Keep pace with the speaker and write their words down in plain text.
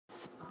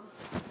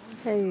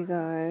Hey you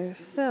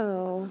guys, I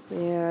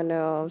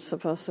know I'm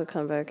supposed to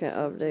come back and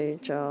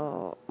update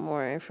y'all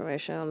more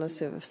information on the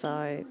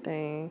suicide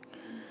thing,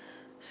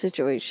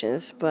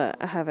 situations, but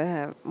I haven't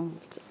had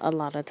a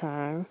lot of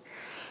time.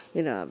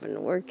 I've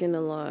been working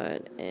a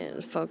lot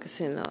and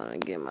focusing on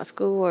getting my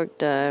schoolwork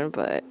done,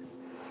 but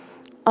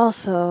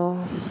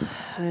also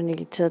I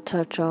need to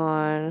touch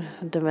on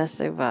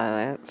domestic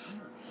violence.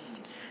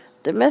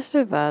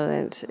 Domestic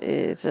violence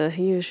is a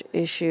huge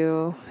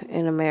issue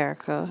in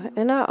America,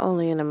 and not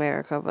only in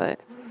America, but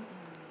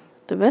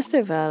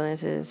domestic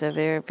violence is a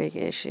very big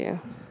issue.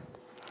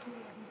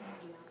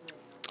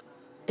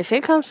 If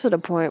it comes to the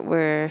point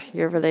where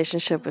your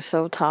relationship is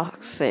so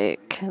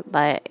toxic,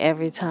 like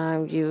every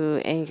time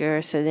you and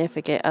your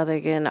significant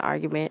other get in an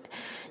argument,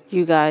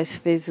 you guys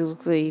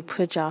physically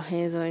put your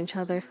hands on each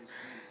other,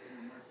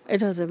 it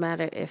doesn't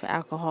matter if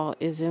alcohol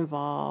is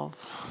involved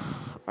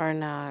or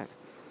not.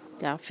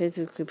 Y'all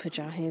physically put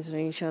your hands on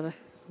each other.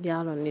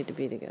 Y'all don't need to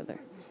be together.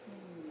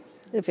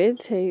 If it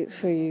takes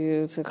for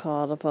you to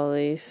call the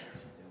police,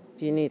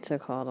 you need to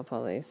call the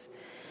police.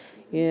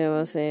 You know what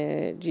I'm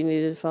saying? You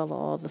need to follow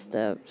all the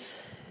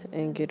steps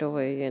and get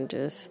away and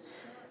just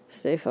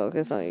stay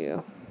focused on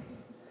you.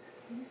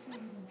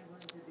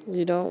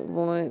 You don't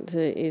want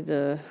to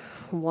either,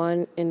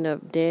 one, end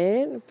up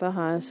dead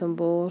behind some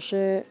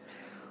bullshit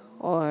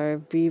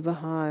or be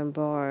behind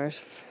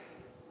bars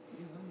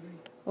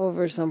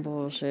over some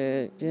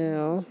bullshit.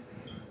 There's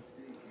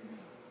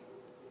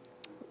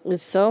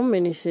so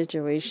many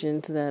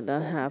situations that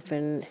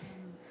happen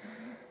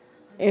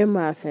in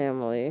my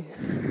family.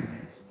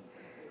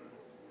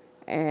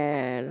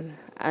 And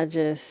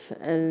it's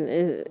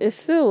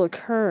still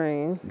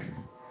occurring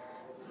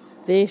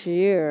this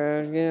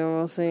year, you know what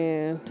I'm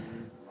saying?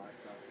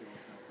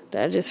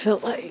 That I just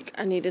felt like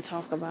I need to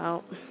talk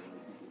about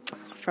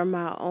from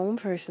my own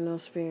personal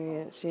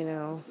experience.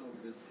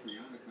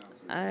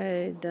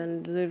 I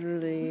done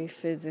literally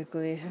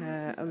physically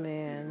had a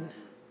man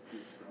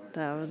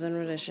that I was in a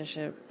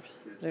relationship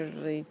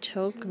literally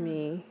choke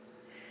me,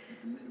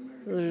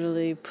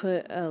 literally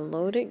put a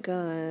loaded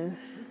gun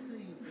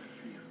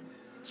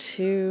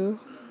to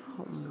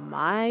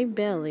my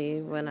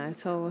belly when I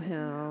told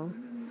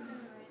him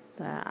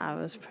that I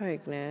was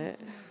pregnant.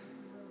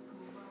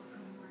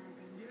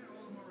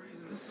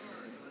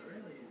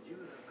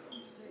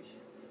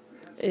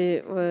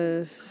 It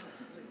was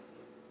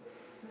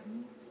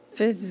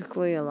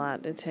physically a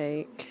lot to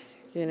take.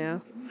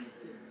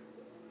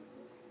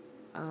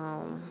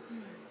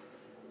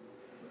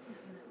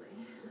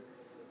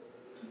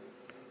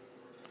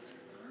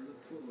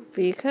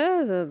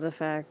 Because of the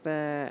fact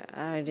that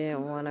I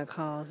didn't want to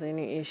cause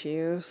any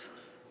issues,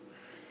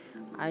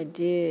 I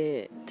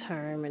did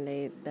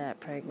terminate that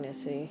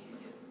pregnancy.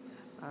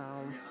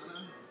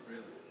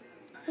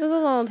 It was a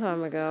long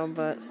time ago,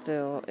 but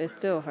still, it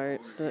still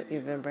hurts to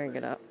even bring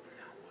it up.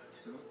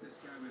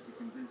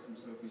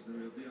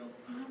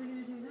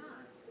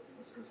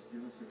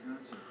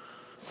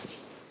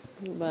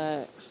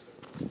 But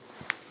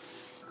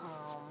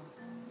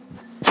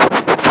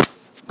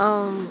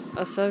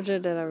a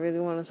subject that I really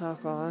want to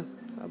talk on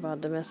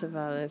about domestic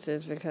violence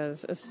is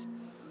because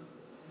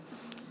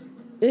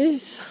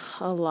it's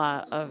a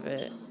lot of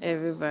it.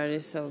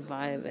 Everybody's so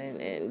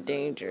violent and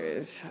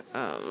dangerous.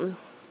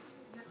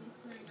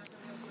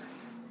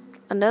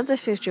 Another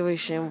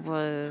situation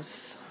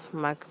was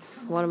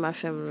one of my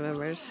family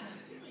members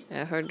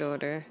and her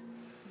daughter.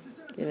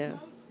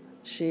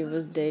 She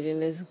was dating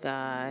this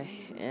guy,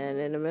 and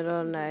in the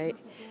middle of the night,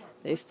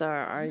 they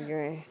start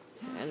arguing,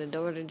 and the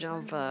daughter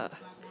jumped up,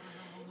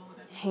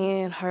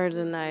 hand her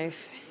the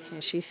knife,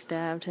 and she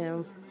stabbed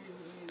him.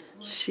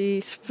 She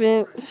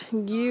spent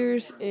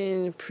years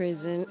in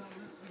prison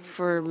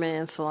for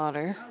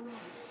manslaughter.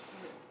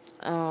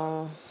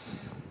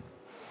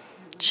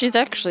 She's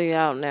actually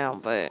out now,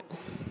 but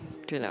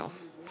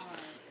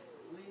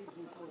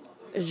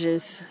it's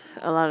just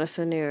a lot of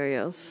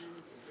scenarios.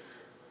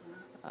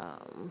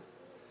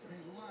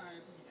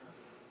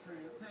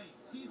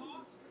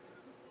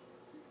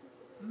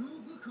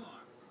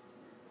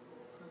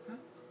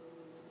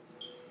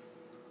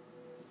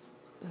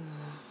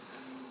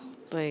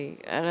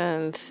 Like, I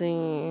done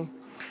seen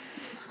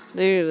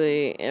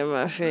literally in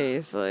my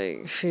face,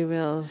 like,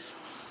 females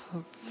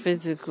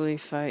physically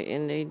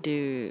fighting they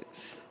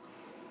dudes.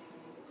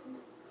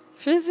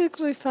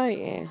 Physically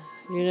fighting.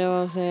 You know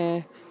what I'm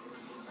saying?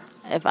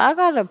 If I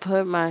gotta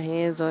put my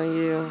hands on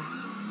you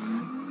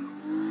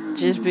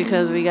just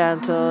because we got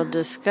into a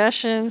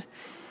discussion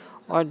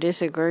or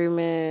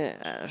disagreement,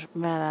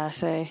 might I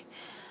say,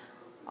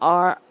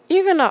 or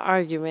even an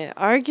argument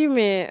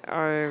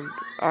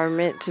are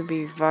meant to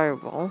be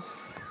verbal,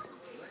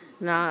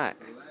 not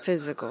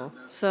physical.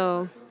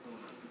 So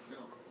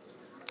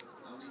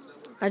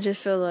I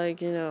just feel like,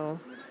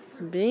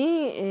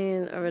 being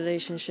in a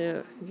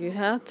relationship, you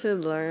have to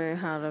learn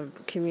how to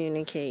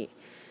communicate.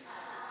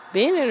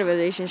 Being in a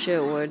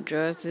relationship where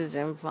drugs is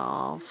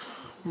involved,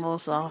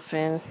 most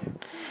often,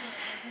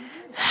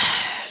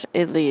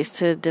 it leads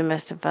to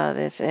domestic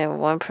violence, and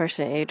one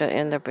person either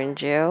end up in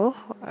jail,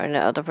 or the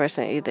other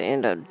person either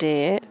end up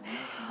dead,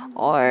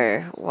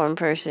 or one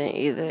person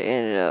either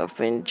ended up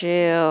in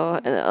jail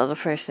and the other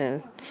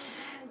person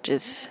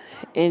just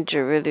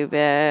injured really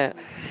bad,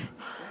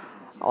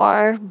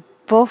 or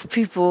both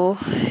people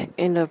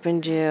end up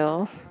in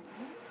jail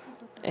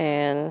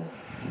and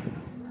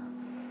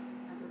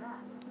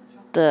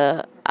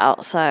the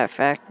outside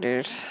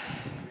factors,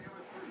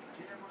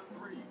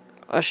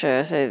 or should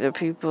I say the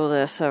people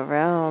that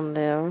surround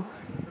them,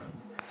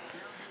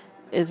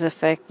 is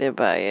affected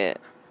by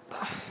it.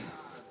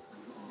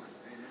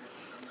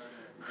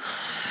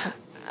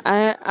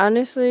 I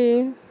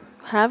honestly,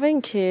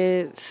 having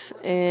kids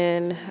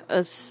and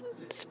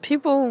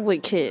people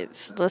with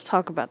kids, let's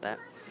talk about that.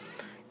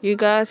 You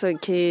guys are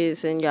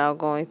kids and y'all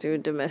going through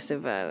domestic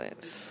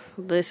violence.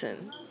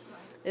 Listen,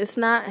 it's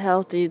not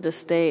healthy to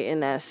stay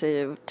in that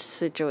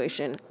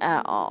situation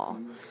at all.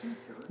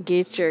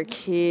 Get your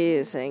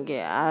kids and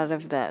get out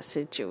of that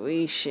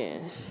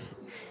situation.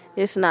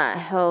 It's not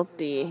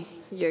healthy.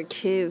 Your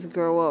kids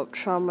grow up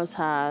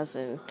traumatized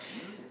and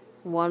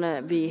want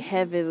to be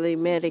heavily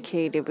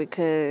medicated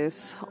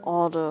because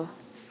all the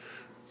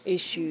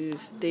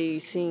issues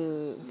they've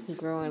seen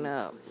growing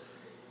up.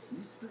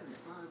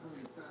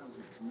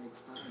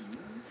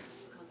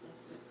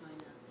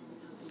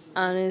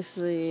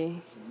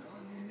 Honestly,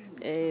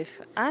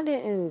 if I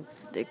didn't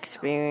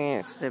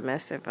experience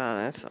domestic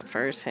violence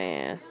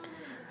firsthand,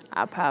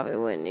 I probably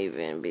wouldn't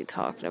even be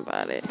talking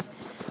about it.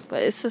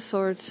 But it's a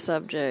sore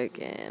subject,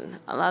 and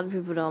a lot of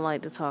people don't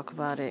like to talk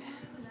about it.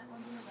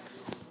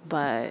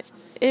 But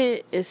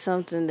it is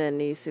something that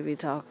needs to be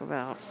talked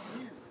about.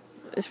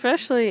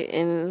 Especially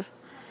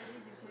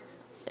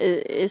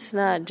it's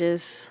not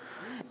just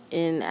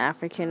in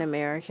African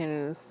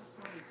American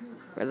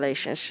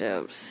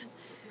relationships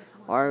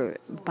or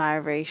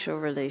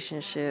biracial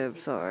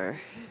relationships or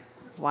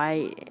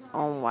white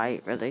on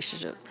white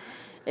relationships.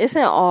 It's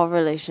in all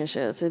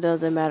relationships. It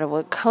doesn't matter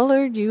what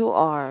color you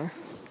are.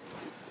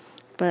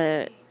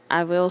 But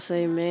I will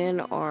say men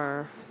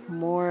are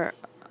more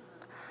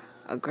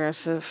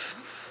aggressive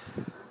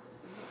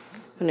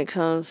when it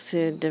comes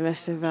to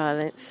domestic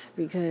violence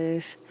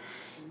because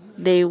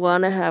they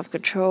want to have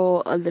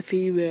control of the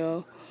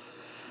female.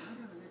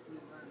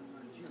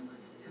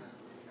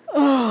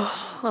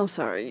 Oh, I'm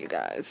sorry, you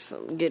guys.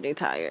 I'm getting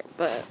tired.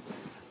 But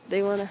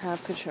they want to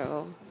have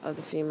control of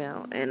the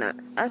female. And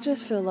I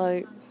just feel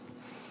like,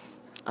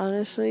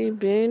 honestly,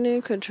 being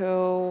in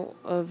control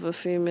of a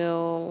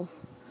female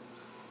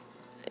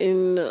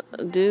in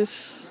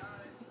this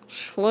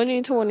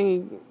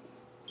 2020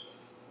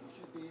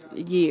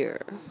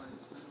 year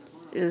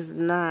is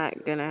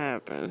not gonna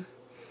happen.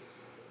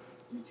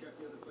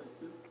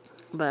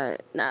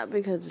 But not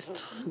because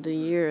it's the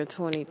year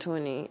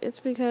 2020. It's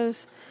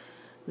because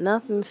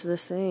nothing's the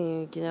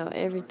same. You know,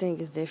 everything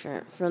is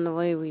different. From the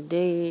way we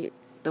date,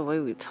 the way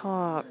we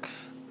talk,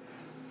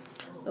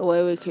 the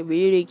way we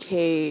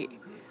communicate.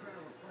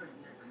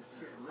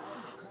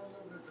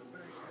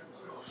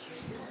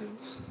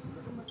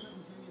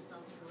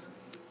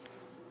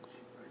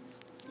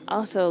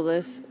 Also,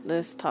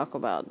 let's talk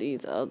about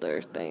these other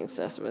things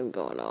that's been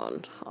going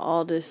on.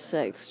 All this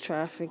sex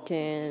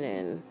trafficking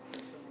and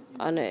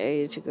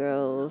underage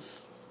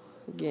girls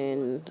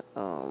getting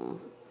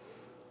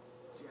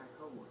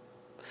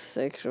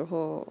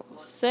sexual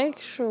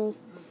sorry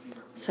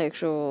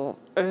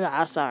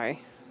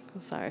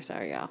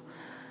y'all,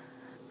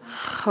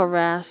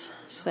 harassed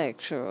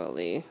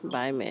sexually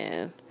by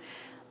men.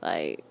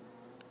 Like,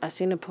 I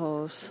seen a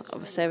post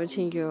of a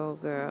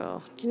 17-year-old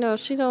girl. You know,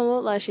 she don't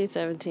look like she's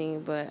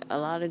 17, but a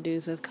lot of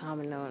dudes was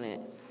commenting on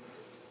it.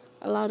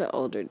 A lot of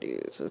older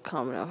dudes was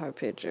commenting on her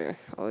picture.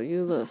 Oh,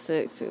 you look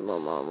sexy, little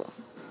mama.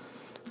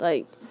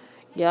 Like,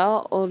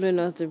 y'all old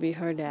enough to be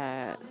her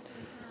dad.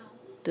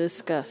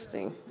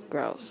 Disgusting.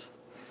 Gross.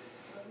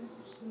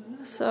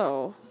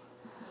 So,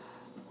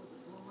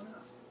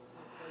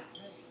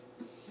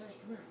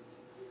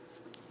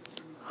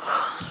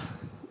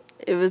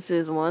 it was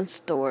this one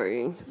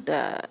story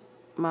that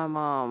my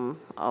mom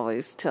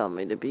always tell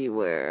me to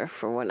beware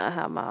for when I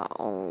have my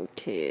own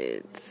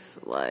kids.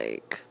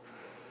 Like,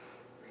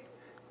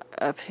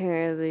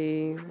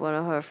 apparently one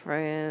of her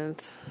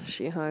friends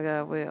she hung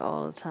out with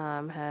all the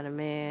time had a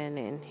man,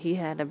 and he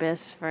had a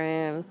best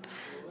friend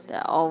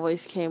that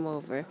always came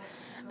over.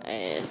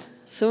 And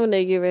soon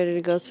they get ready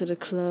to go to the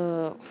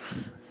club,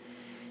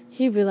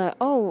 he'd be like,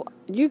 "Oh,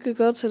 you could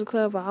go to the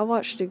club, but I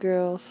watch the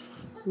girls.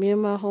 Me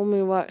and my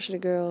homie watch the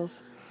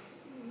girls."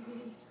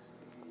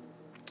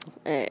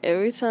 And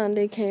every time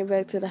they came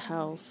back to the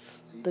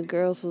house, the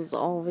girls was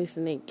always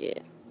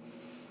naked.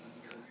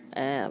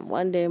 And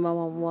one day my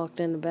mom walked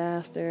in the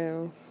house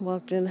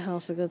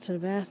to go to the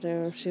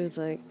bathroom. She was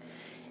like,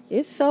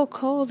 "It's so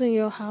cold in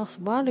your house.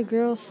 Why do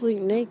girls sleep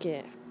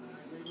naked?"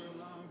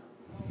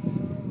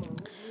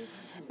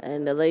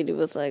 And the lady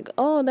was like,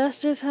 "Oh,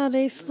 that's just how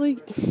they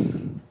sleep."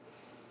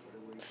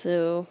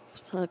 So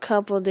a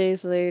couple of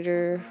days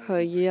later,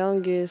 her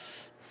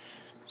youngest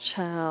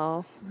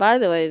child. By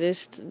the way,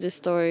 this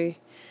story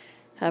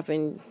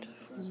happened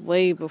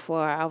way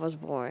before I was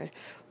born.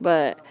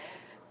 But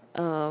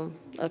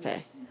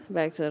okay,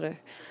 back to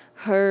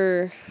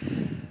her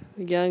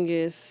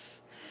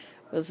youngest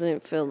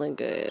wasn't feeling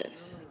good.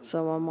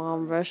 So my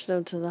mom rushed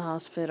them to the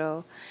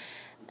hospital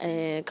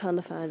and come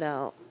to find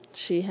out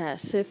she had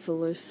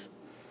syphilis.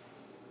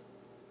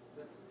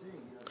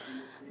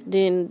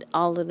 Then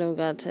all of them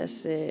got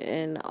tested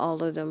and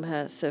all of them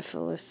had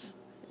syphilis.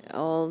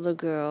 All the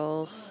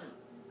girls,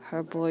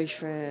 her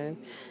boyfriend,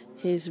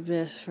 his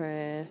best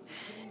friend,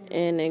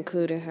 and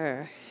including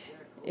her.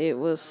 It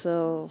was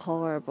so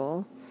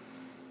horrible.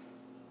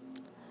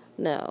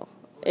 Now,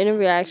 in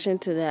reaction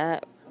to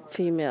that,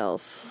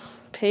 females,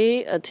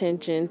 pay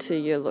attention to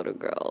your little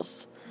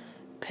girls.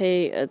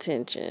 Pay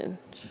attention.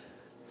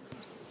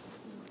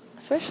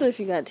 Especially if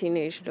you got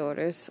teenage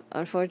daughters.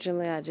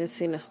 Unfortunately, I just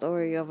seen a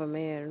story of a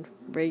man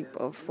rape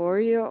a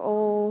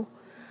 4-year-old.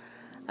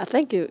 I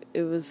think it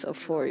was a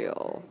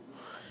 4-year-old.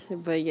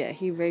 But yeah,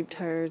 he raped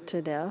her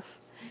to death.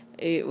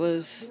 It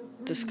was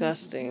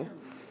disgusting.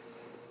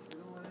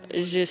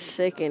 It's just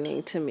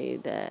sickening to me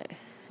that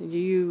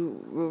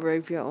you will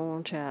rape your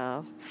own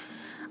child.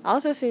 I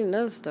also seen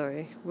another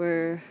story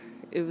where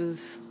it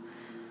was,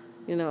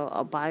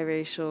 a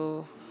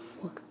biracial.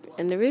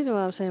 And the reason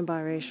why I'm saying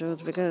biracial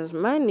is because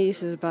my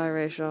niece is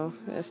biracial.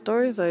 And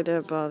stories like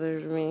that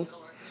bothers me.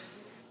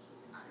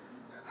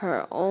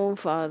 Her own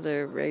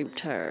father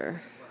raped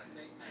her,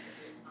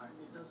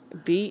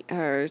 beat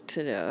her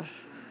to death,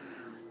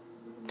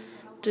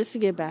 just to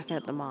get back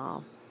at the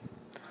mom.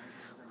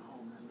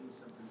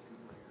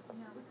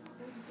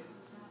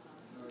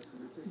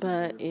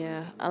 But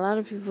yeah, a lot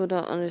of people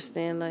don't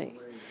understand, like,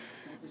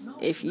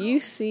 if you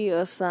see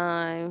a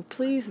sign,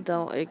 please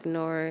don't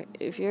ignore it.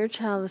 If your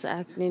child is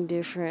acting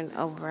different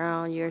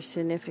around your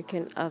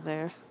significant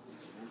other,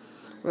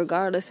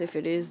 regardless if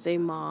it is their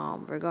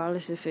mom,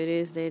 regardless if it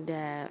is their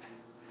dad,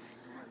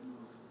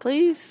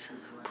 please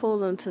pull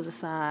them to the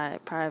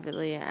side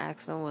privately and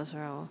ask them what's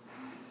wrong.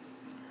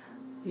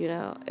 It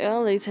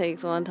only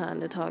takes one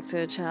time to talk to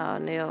a child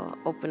and they'll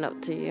open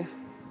up to you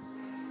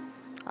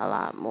a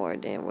lot more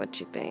than what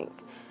you think.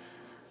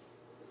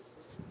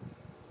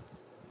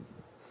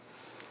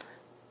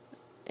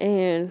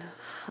 And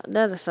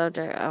that's a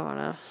subject I want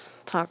to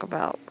talk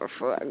about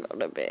before I go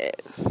to bed.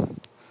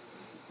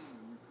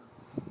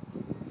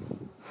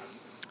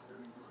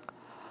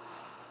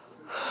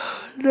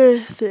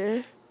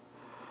 Listen,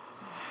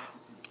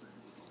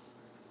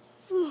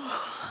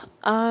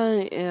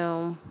 I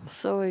am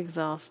so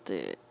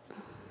exhausted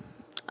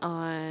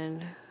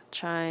on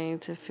trying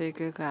to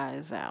figure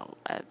guys out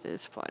at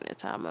this point in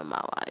time in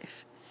my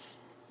life.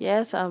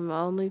 Yes, I'm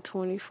only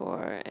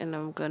 24 and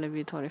I'm going to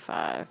be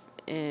 25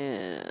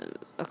 in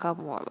a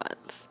couple more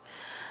months.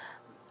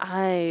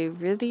 I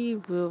really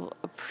will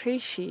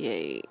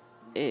appreciate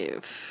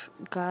if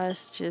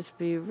guys just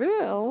be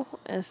real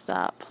and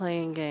stop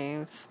playing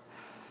games.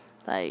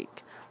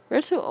 Like,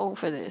 we're too old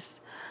for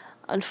this.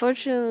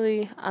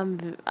 Unfortunately,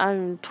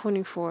 I'm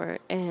 24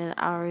 and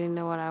I already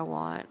know what I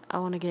want. I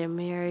want to get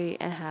married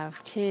and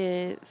have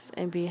kids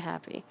and be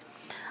happy.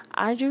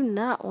 I do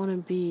not want to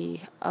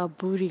be a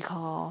booty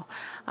call.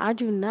 I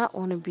do not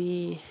want to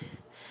be,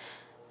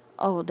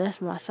 oh, that's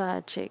my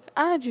side chick.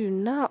 I do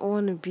not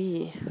want to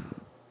be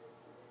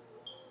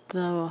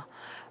the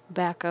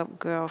backup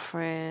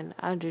girlfriend.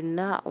 I do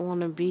not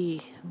want to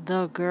be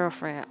the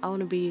girlfriend. I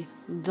want to be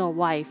the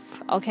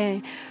wife,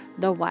 okay?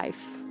 The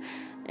wife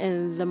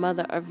and the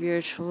mother of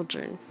your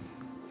children.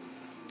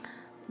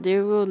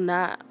 There will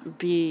not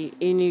be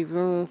any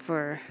room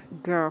for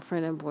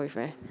girlfriend and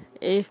boyfriend.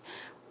 If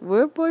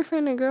we're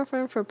boyfriend and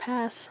girlfriend for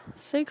past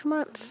 6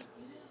 months,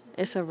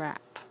 it's a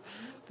wrap.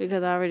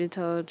 Because I already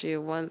told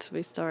you, once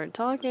we start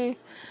talking,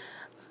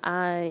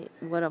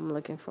 what I'm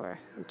looking for.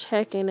 I'm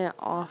checking it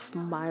off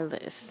my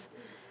list.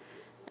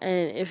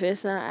 And if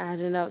it's not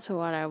adding up to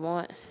what I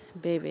want,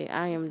 baby,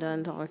 I am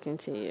done talking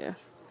to you.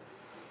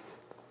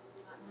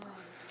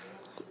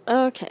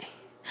 Okay.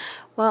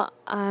 Well,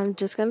 I'm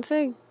just going to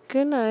say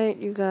good night,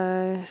 you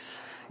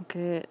guys.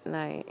 Good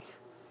night.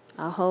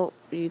 I hope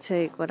you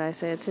take what I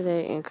said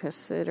today in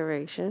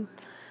consideration.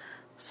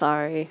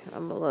 Sorry,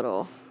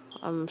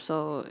 I'm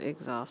so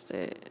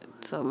exhausted.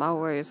 So my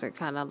words are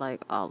kind of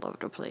like all over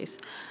the place.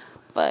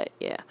 But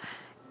yeah,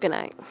 good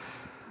night.